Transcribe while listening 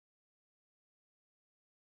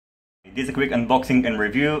This is a quick unboxing and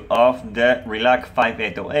review of the Realacc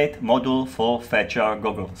 5808 module for Fatshark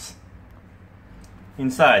goggles.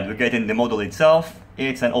 Inside we get in the module itself.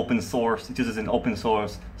 It's an open source, it uses an open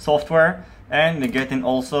source software, and we get in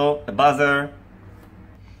also a buzzer.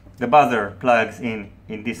 The buzzer plugs in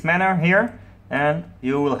this manner here, and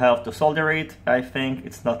you will have to solder it. I think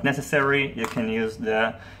it's not necessary, you can use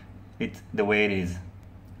it the way it is.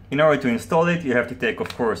 In order to install it, you have to take,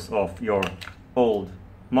 of course, off your old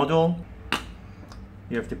module.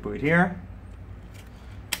 You have to put it here.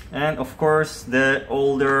 And of course, the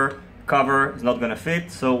older cover is not gonna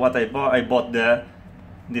fit. So what I bought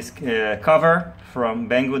this cover from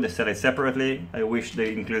Banggood. They sell it separately. I wish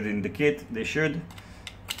they included in the kit. They should.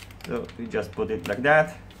 So you just put it like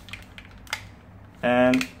that.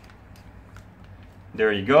 And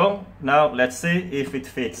there you go. Now let's see if it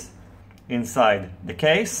fits inside the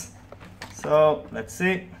case. So let's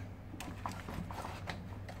see.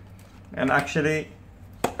 And actually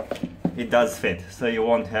it does fit, so you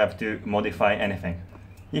won't have to modify anything.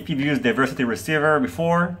 If you've used diversity receiver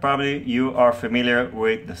before, probably you are familiar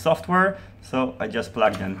with the software. So I just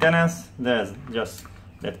plug the antennas. Let's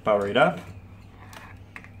power it up.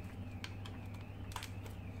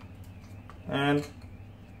 And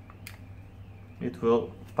it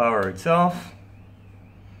will power itself.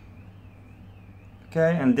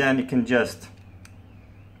 Okay, and then you can just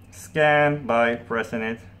scan by pressing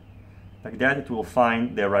it like that. It will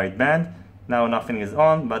find the right band. Now nothing is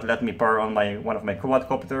on, but let me power on one of my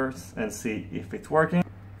quadcopters and see if it's working.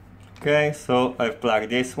 Okay, so I've plugged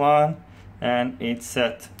this one and it's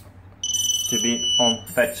set to be on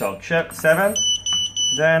Fatshark 7.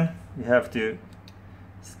 Then you have to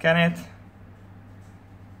scan it,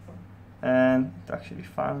 and it actually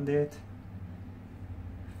found it.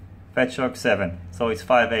 Fatshark 7, so it's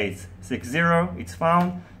 5860, it's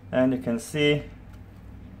found, and you can see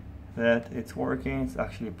that it's working. It's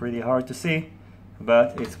actually pretty hard to see,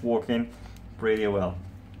 but it's working pretty well.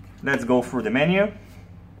 Let's go through the menu.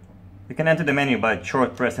 You can enter the menu by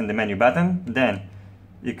short pressing the menu button. Then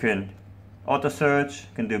you can auto search,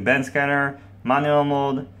 you can do band scanner, manual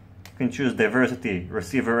mode, you can choose diversity,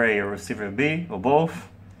 receiver A or receiver B or both.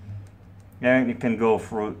 And you can go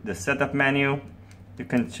through the setup menu. You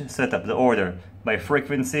can set up the order by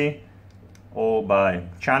frequency or by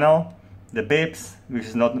channel. The beeps, which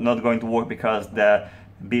is not going to work because the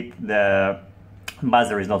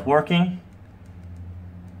buzzer is not working.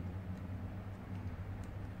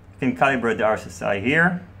 You can calibrate the RSSI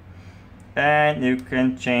here, and you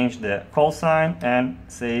can change the call sign and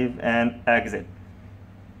save and exit.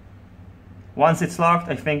 Once it's locked,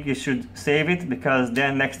 I think you should save it, because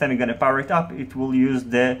then next time you're going to power it up, it will use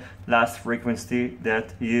the last frequency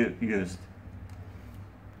that you used.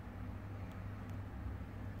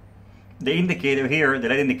 The indicator here, the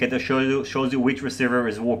LED indicator, shows you which receiver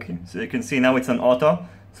is working. So you can see now it's on auto.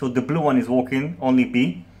 So the blue one is working, only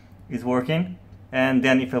B is working. And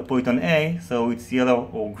then if I put it on A, so it's yellow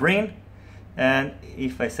or green. And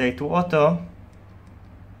if I say to auto,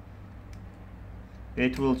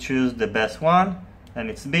 it will choose the best one, and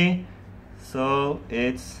it's B, so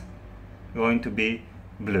it's going to be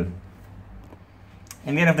blue.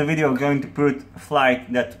 In the end of the video, I'm going to put a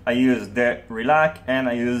flight that I used the Realacc, and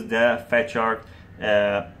I used the Fatshark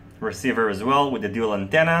receiver as well with the dual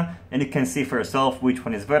antenna, and you can see for yourself which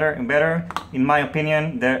one is better and better. In my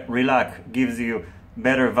opinion, the Realacc gives you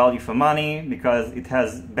better value for money because it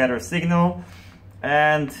has better signal,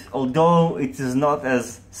 and although it is not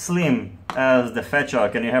as slim as the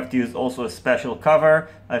Fatshark and you have to use also a special cover,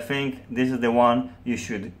 I think this is the one you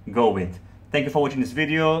should go with. Thank you for watching this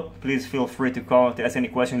video. Please feel free to ask any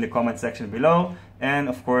question in the comment section below, and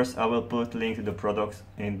of course I will put a link to the products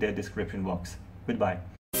in the description box. Goodbye.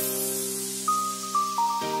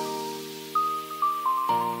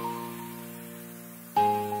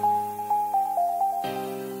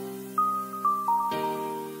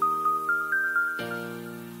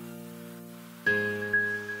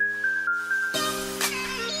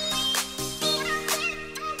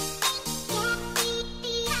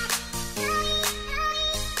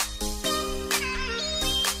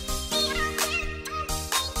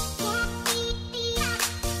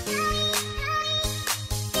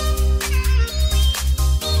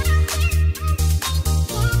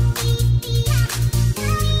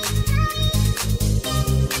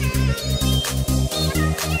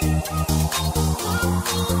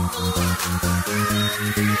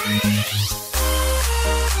 We'll be right back.